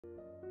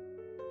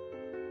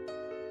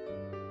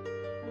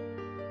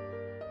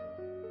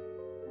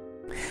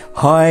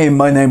Hi,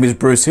 my name is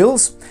Bruce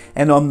Hills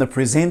and I'm the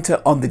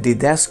presenter on the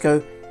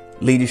Didasco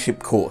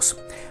Leadership course.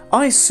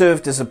 I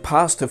served as a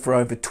pastor for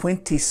over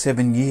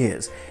 27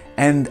 years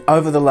and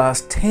over the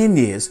last 10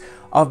 years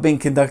I've been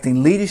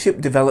conducting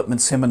leadership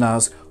development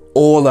seminars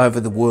all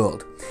over the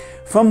world.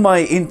 From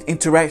my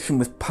interaction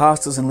with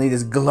pastors and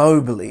leaders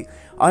globally,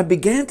 I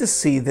began to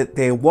see that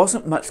there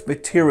wasn't much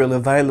material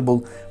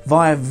available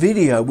via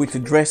video which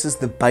addresses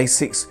the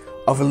basics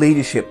of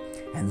leadership.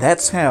 And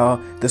that's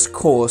how this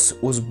course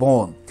was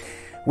born.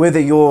 Whether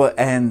you're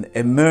an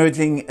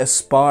emerging,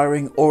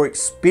 aspiring or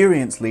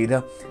experienced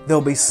leader,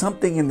 there'll be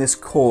something in this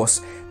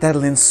course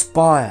that'll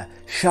inspire,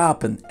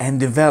 sharpen and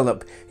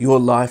develop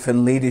your life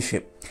and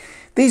leadership.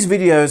 These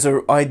videos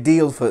are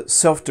ideal for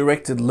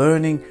self-directed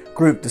learning,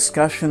 group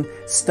discussion,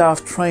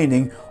 staff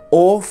training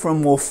or for a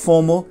more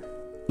formal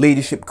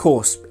leadership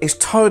course. It's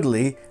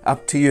totally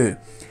up to you.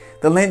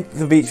 The length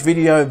of each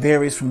video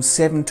varies from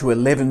 7 to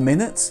 11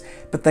 minutes,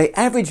 but they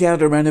average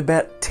out around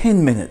about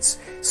 10 minutes,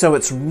 so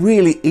it's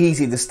really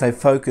easy to stay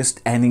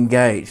focused and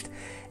engaged.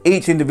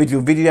 Each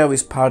individual video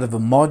is part of a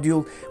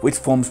module which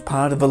forms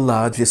part of a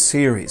larger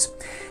series.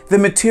 The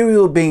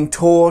material being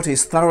taught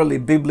is thoroughly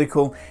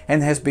biblical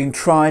and has been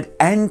tried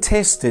and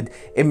tested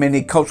in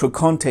many cultural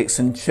contexts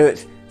and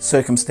church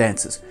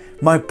circumstances.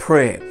 My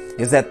prayer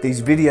is that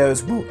these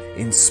videos will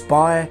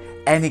inspire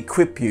and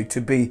equip you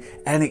to be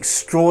an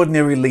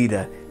extraordinary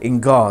leader in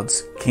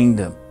God's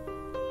kingdom.